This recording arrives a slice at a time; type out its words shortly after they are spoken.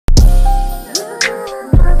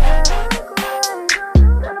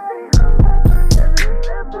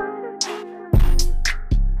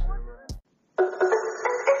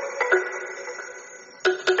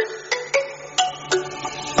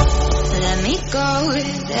go,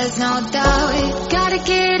 there's no doubt. Gotta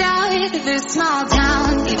get out of this small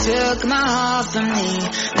town. You took my heart from me,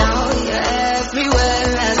 now you're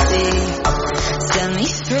everywhere I see. Set me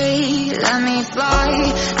free, let me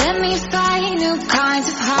fly, let me find new kinds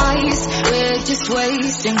of highs. We're just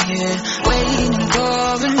wasting here, waiting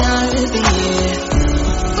for another year.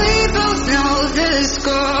 We both know the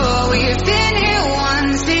score, we've been here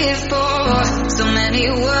once before. So many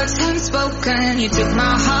words unspoken, you took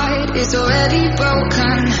my heart, it's already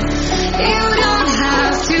broken. You don't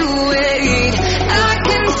have to wait, I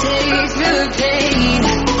can take the pain.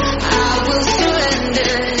 I will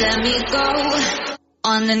surrender, let me go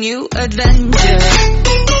on a new adventure.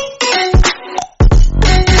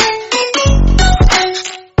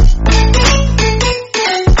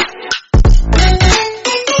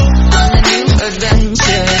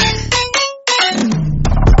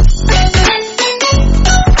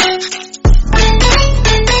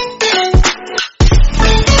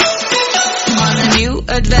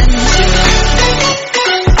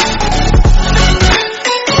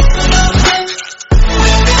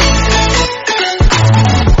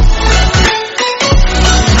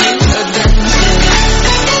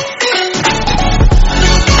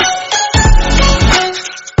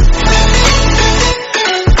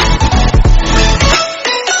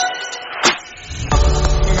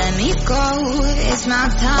 It's my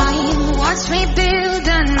time, watch me build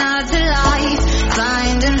another life.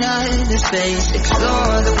 Find another space,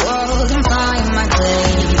 explore the world and find my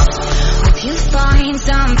place. Hope you find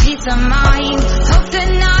some peace of mind. Hope the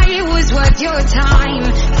night was worth your time.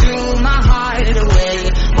 Threw my heart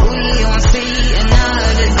away, we won't see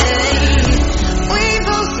another day. We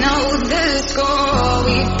both know the score,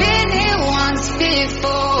 we've been here once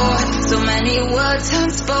before. So many words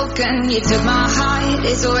unspoken, you took my heart,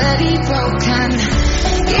 it's already broken.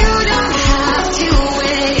 You don't have to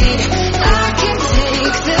wait, I can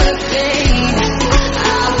take the pain. I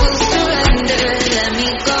will surrender, let me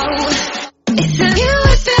go. It's a new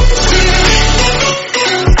adventure.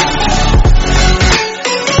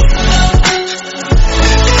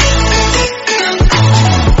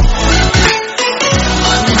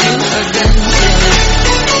 On a new adventure.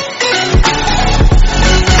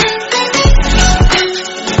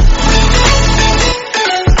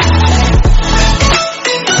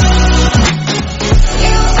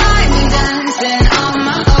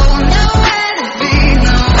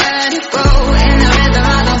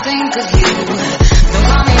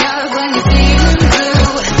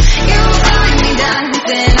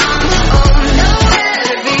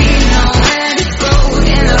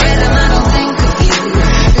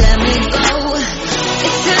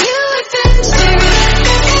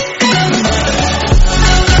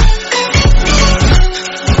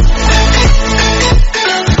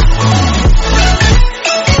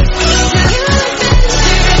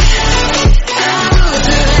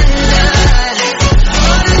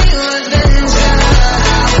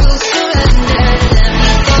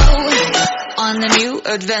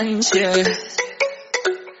 Adventure.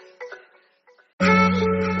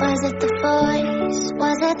 Was it the voice?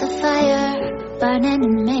 Was it the fire burning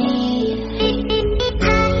in me?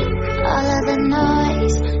 All of the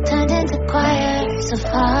noise turned into choirs of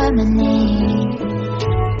harmony.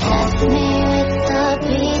 Left me with the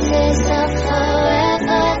pieces of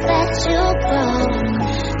forever that you broke.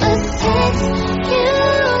 But since you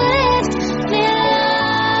left me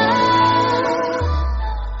alone,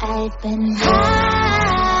 I've been high.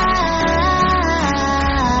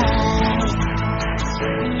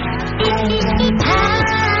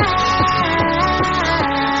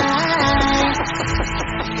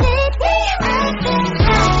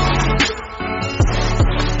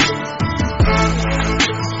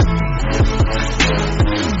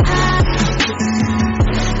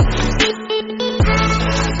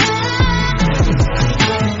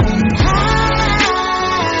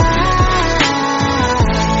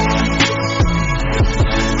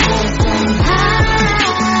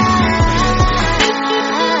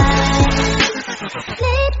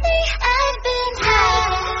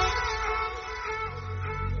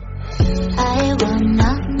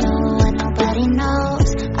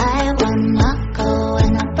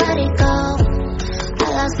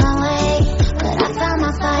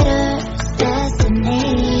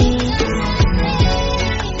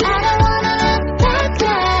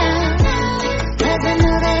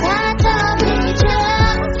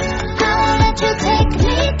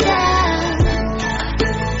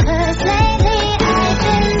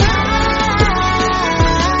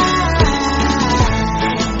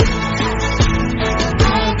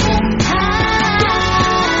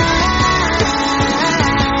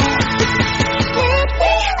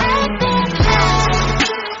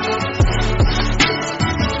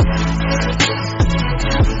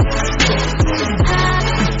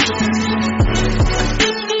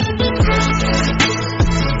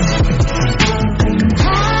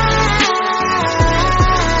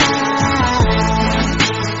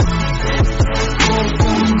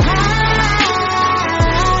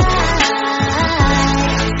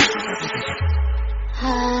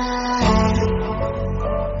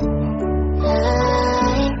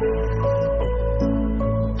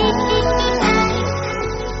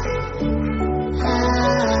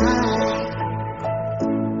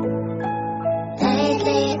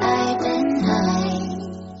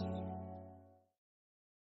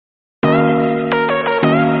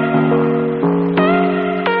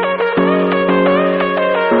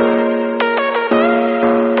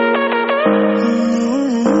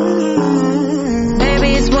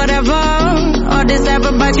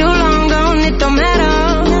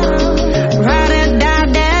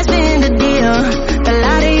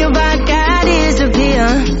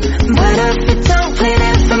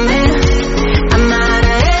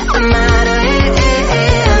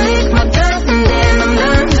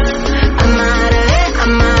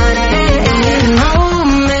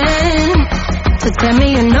 tell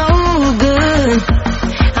me you're no good.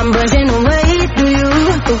 I'm brushing the weight of you,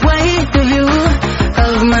 the weight of you,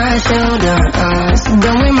 of my shoulders.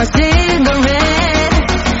 Done with my cigarette,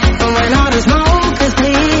 and when all the smoke is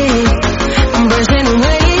clear, I'm brushing the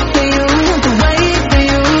weight of you, the weight of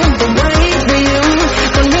you, the weight of you.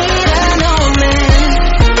 Don't need no man.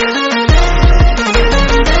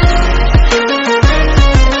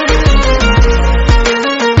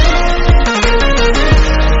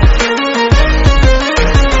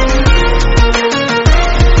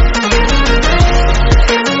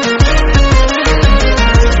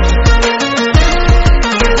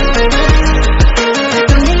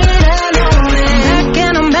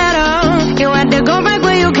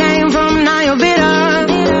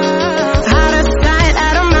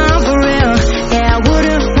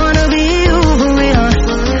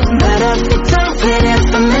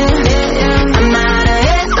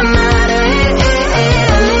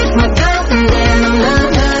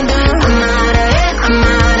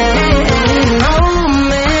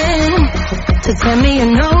 Tell me you're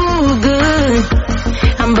no good.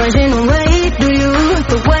 I'm brushing the weight of you,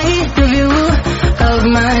 the weight of you, of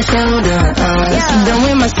my shoulders. Done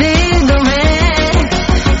with my cigarette,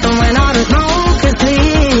 and when all the smoke is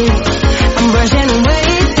clear, I'm brushing the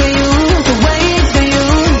weight of you, the weight of you,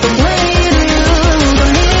 the weight of you.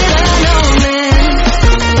 Don't need no man.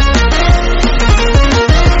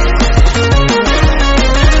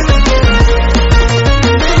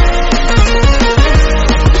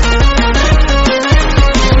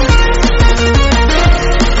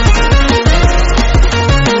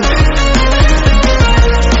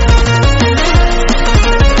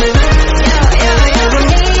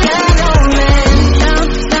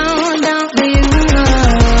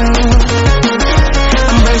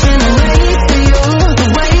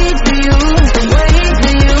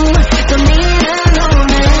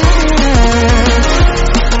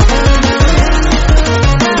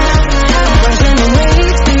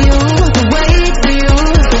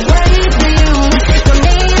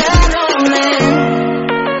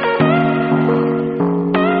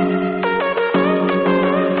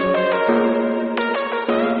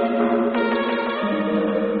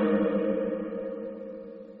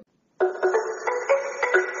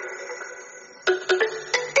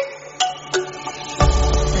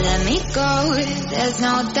 There's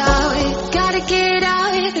no doubt, gotta get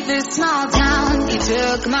out of this small town. You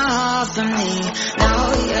took my heart from me,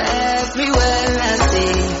 now you're everywhere I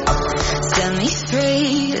see. Set me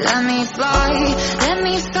free, let me fly, let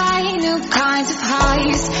me find new kinds of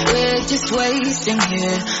highs. We're just wasting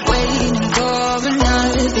here, waiting for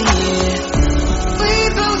another year. We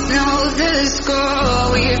both know the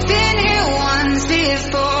score, we've been here once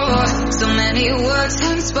before. So many words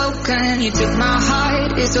unspoken, you took my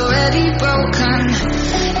heart, it's already broken.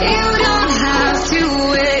 You don't have to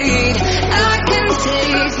wait, I can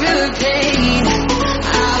take the pain.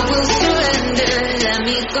 I will surrender, let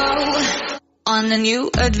me go on a new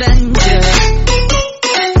adventure.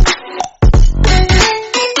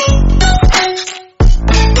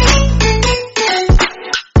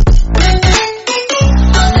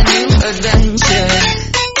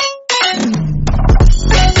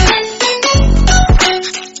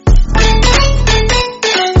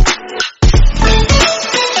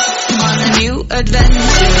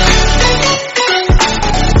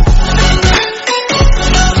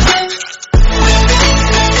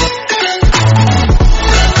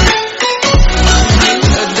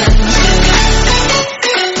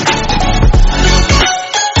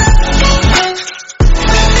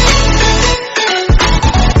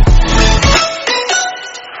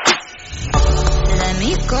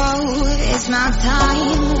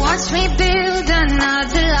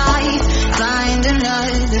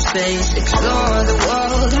 Explore the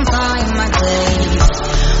world and find my place.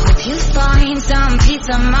 Hope you find some peace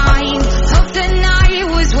of mind. Hope the night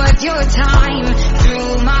was worth your time.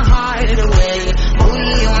 Threw my heart away,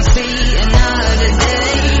 we won't see another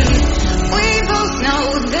day. We both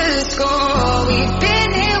know the score, we've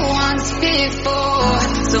been here once before.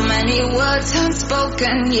 So many words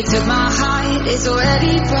unspoken, you took my heart, it's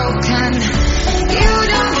already broken. You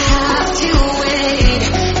don't have to wait,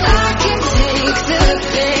 I can take the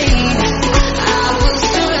pain. I will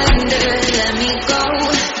surrender, let me go.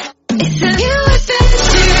 It's a new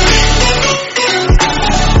adventure.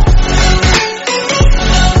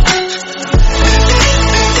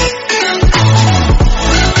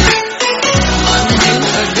 On a new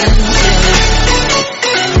adventure.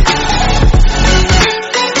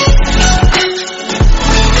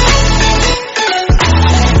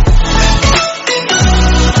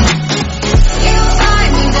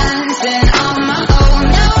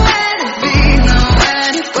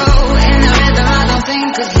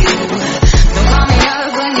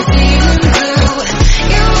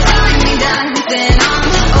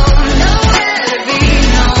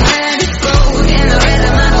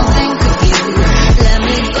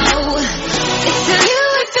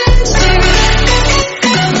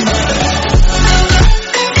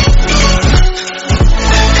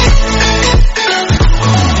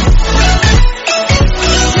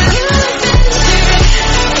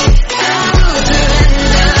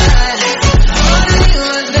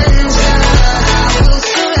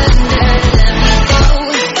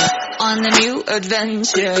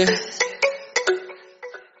 adventure.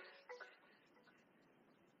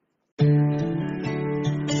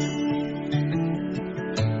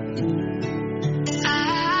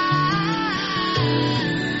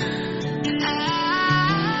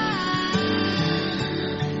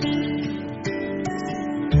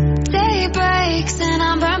 Day breaks and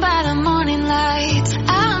I'm burned by the morning light.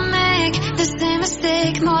 I make the same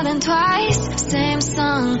mistake more than twice. Same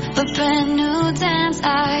song, but brand new dance.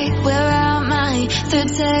 I wear out my third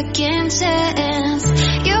second chance.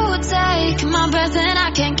 You take my breath and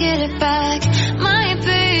I can't get it back. Might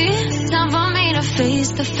be time for me to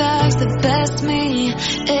face the facts. The best me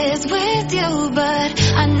is with you, but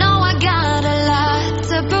I know I got a lot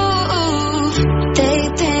to prove. They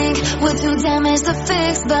think we're too damaged to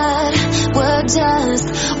fix, but we're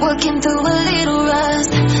just working through a little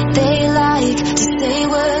rust. They like to say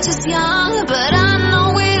we're just young, but I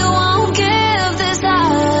know we won't give this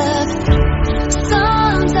up.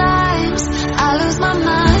 Sometimes I lose my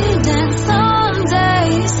mind, and some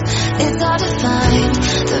days it's hard to find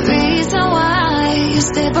the reason why you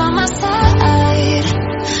stay by my side.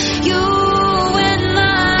 You and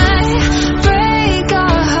I break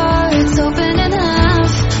our hearts open in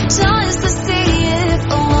half, just to see if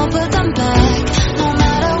we'll put them back. No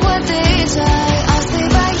matter what they try, I'll stay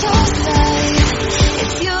by your side.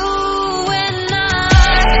 It's you and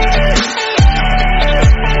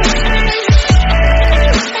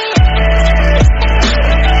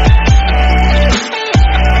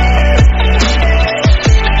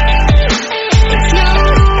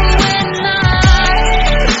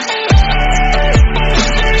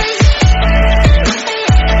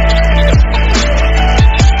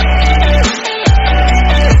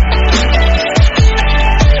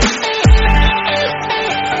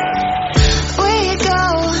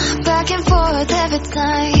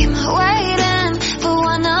time, waiting for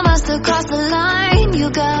one of us to cross the line. You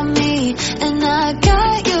got me and I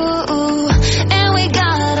got you, and we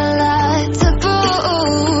got a lot to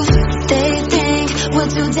prove. They think we're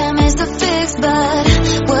too damaged to fix, but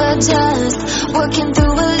we're just working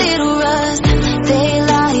through a little rust. They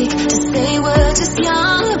like to say we're just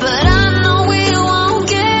young, but I know we won't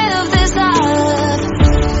give this up.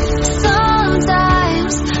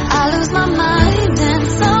 Sometimes I lose my mind, and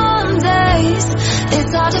some days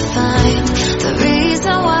it's hard to find the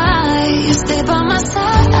reason why you stay by my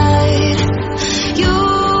side. You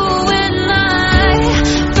and I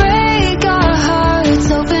break our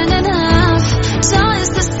hearts open in half,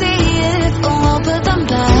 just to see if we'll put them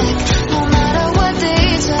back. No matter what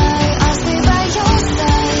they try, I'll stay by your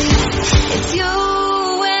side. It's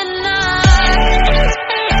you and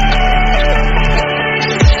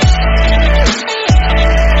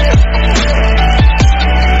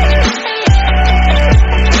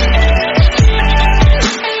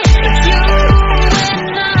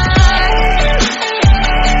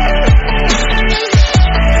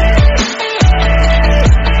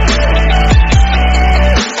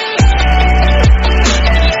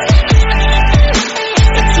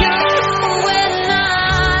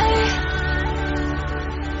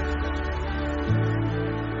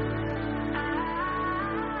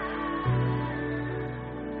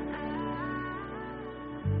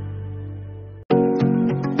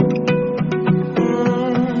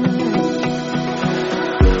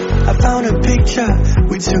found a picture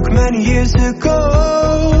we took many years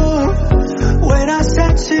ago, when I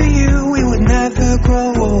said to you we would never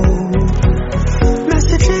grow old.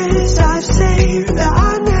 Messages I've saved that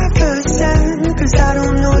I never send, cause I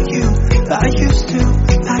don't know you, but I used to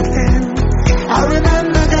back then. I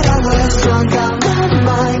remember that I was drunk out my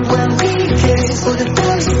mind when we kissed for the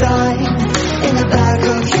first time. In the back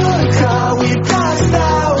of your car we passed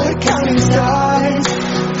out counting stars.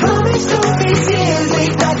 Promised all these years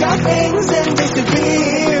we'd pack our things and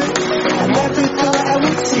disappear. I never thought I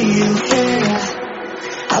would see you here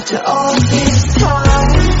after all this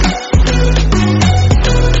time.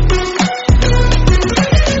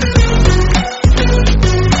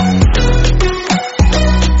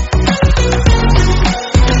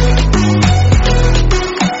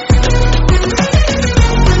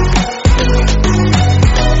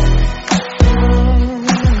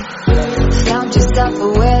 found yourself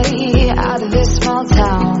away out of this small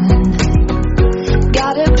town.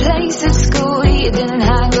 Got a place at school you didn't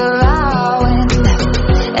hang around.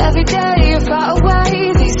 Every day you're far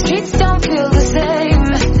away, these streets don't feel the same.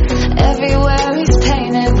 Everywhere is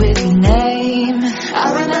painted with your name.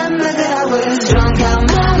 I remember that I was drunk out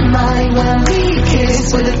my mind when we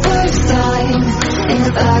kissed for the first time. In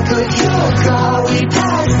the back of your car we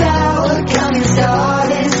passed out counting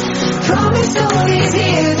stars. Promised all these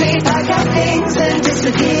years we'd pack our things and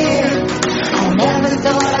disappear. I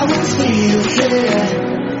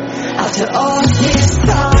after all this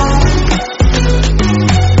time.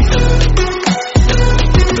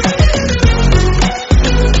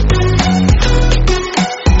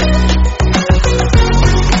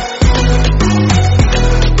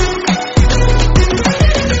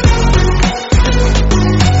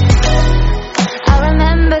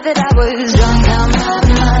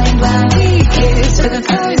 For the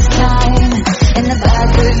first time, in the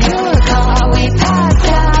back of your car, we passed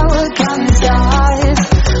out common stars.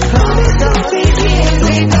 Promised all these years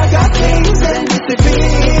we dug our things and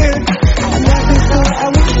disappeared. I never thought I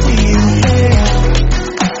would see you here.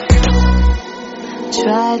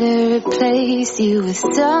 Try to replace you with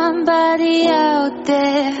somebody out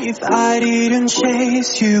there. If I didn't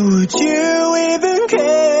chase you, would you even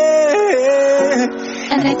care?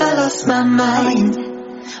 And if I lost my mind,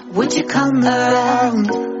 would you come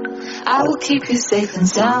around? I will keep you safe and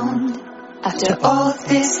sound after all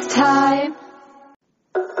this time.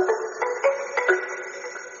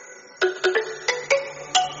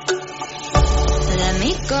 Let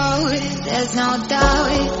me go, there's no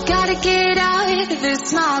doubt. Gotta get out of this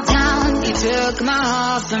small town. You took my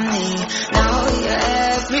heart from me, now you're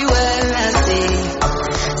everywhere I see.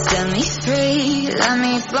 Set me free, let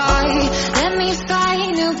me fly. Let me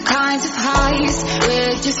find new kinds of highs.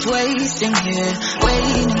 We're just wasting here,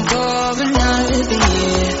 waiting for another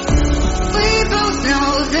year. We both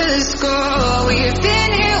know the score. We've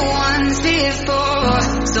been here once before.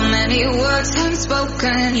 So many words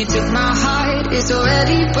unspoken. You took my heart, it's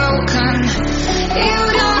already broken. You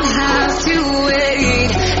don't have to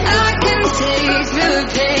wait, I can take the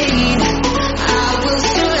pain. I will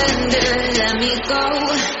surrender, let me go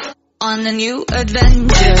on a new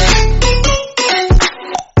adventure.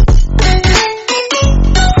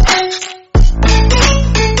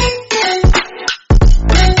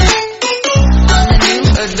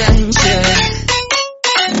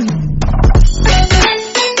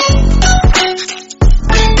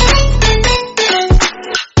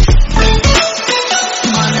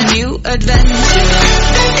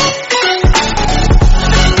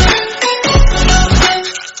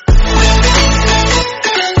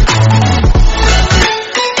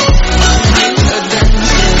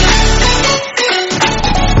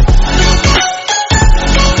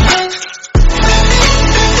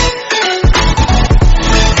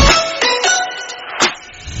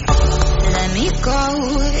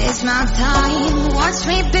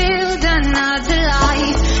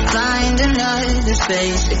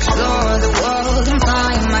 Explore the world and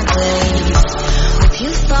find my place. Hope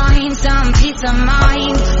you find some peace of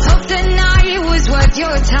mind. Hope the night was worth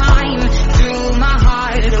your time. Threw my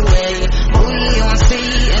heart away, we won't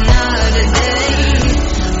see another day.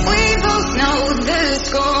 We both know the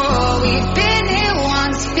score. We've been here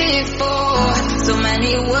once before. So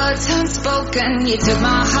many words unspoken. You took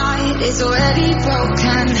my heart, it's already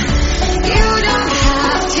broken. You don't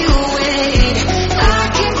have to wait, I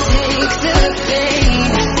can take the pain.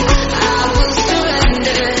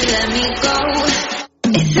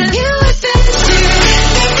 It's a new adventure.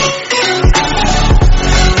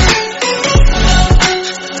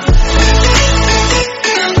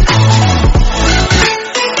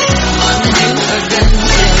 On a new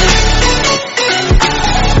adventure.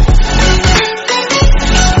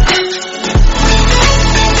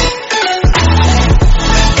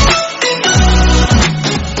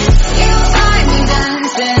 You find me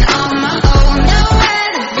dancing on my own, nowhere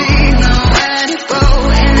to be, nowhere to go.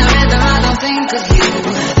 In the rhythm I don't think of you.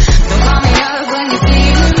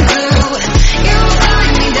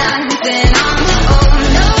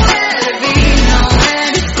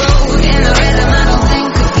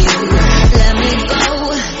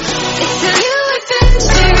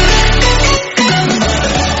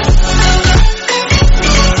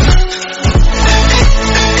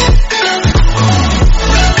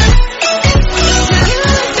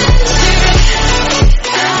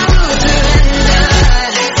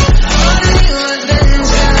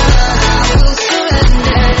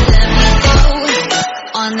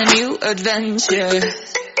 Adventure.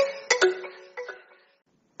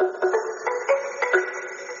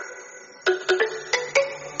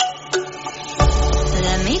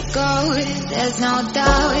 Let me go, there's no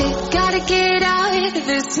doubt. Gotta get out of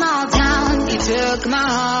this small town. You took my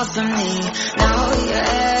heart from me, now you're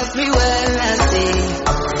everywhere I see.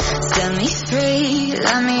 Set me free,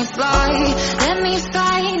 let me fly. Let me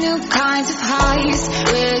find new kinds of highs.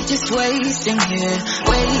 We're just wasting here,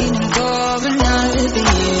 waiting for another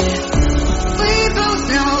year. We both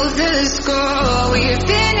know the score. We've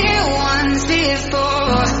been here once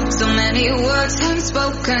before. So many words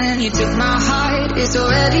unspoken. You took my heart, it's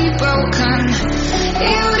already broken.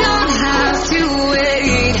 You don't have to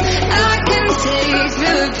wait, I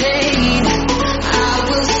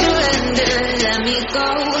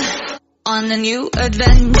on a new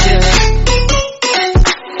adventure.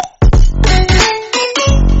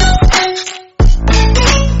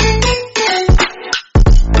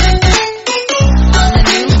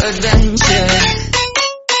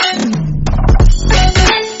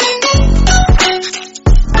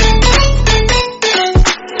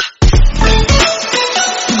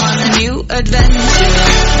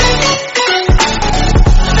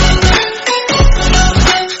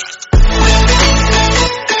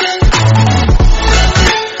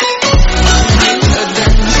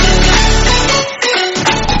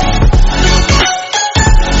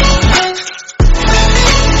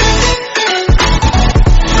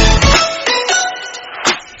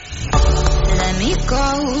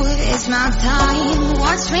 It's my time,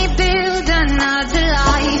 watch me build another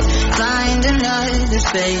life. Find another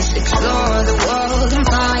space, explore the world and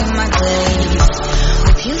find my place.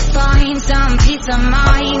 Hope you find some peace of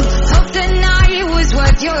mind. Hope the night was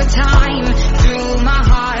worth your time. Threw my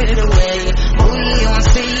heart away, we won't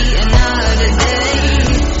see another day.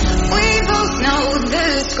 We both know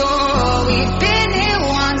the score, we've been here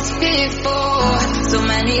once before. So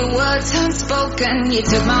many words unspoken, you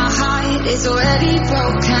took my heart, it's already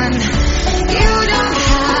broken. You don't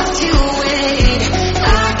have to wait,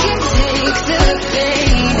 I can take the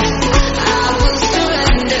pain. I will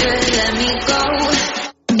surrender, let me go.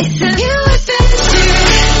 It's a new adventure.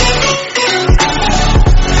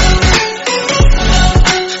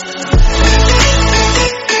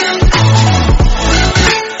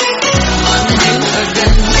 On a new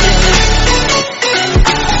adventure.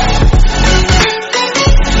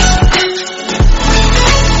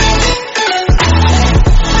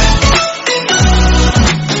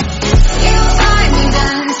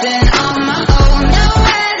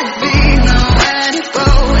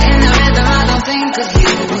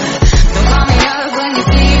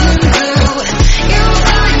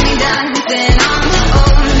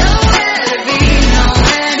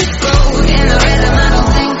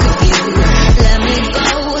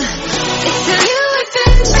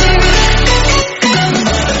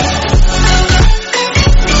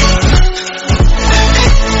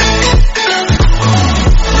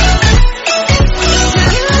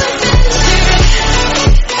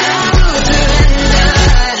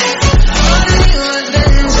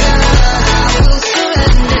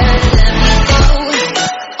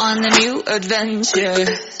 Adventure.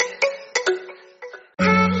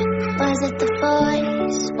 Was it the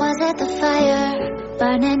voice? Was it the fire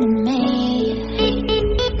burning in me?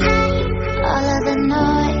 All of the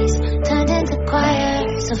noise turned into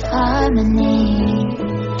choirs of harmony.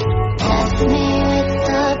 Left me with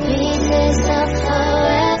the pieces of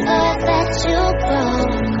forever that you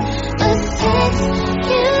broke. But since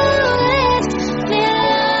you left me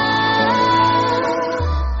alone,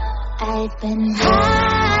 I've been high.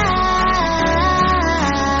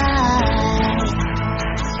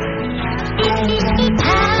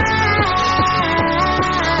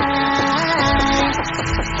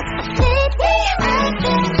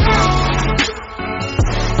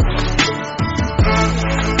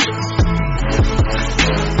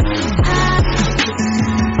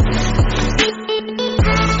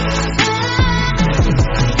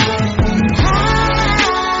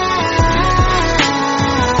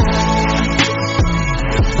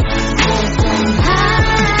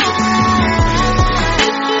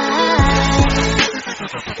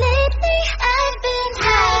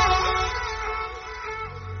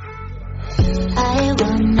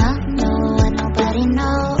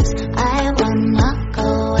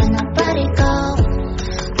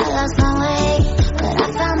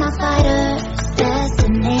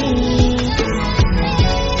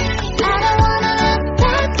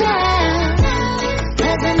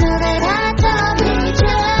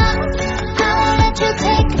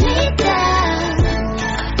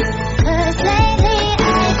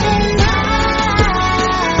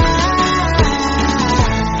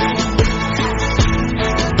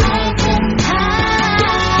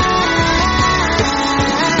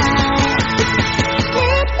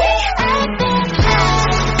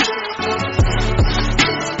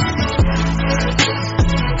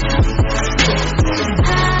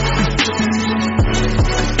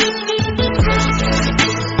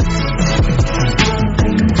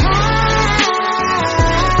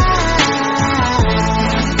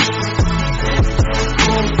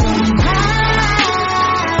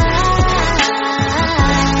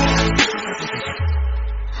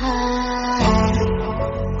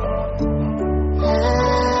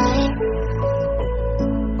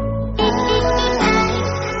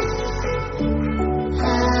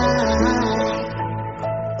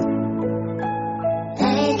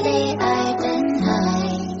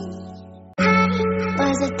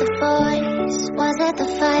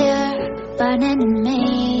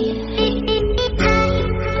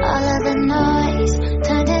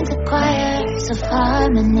 of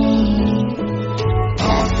harmony.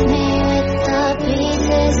 Left me with the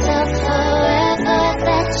pieces of forever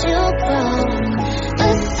that you broke.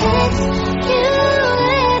 But since you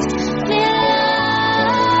left me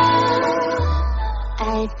alone,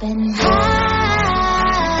 I've been high.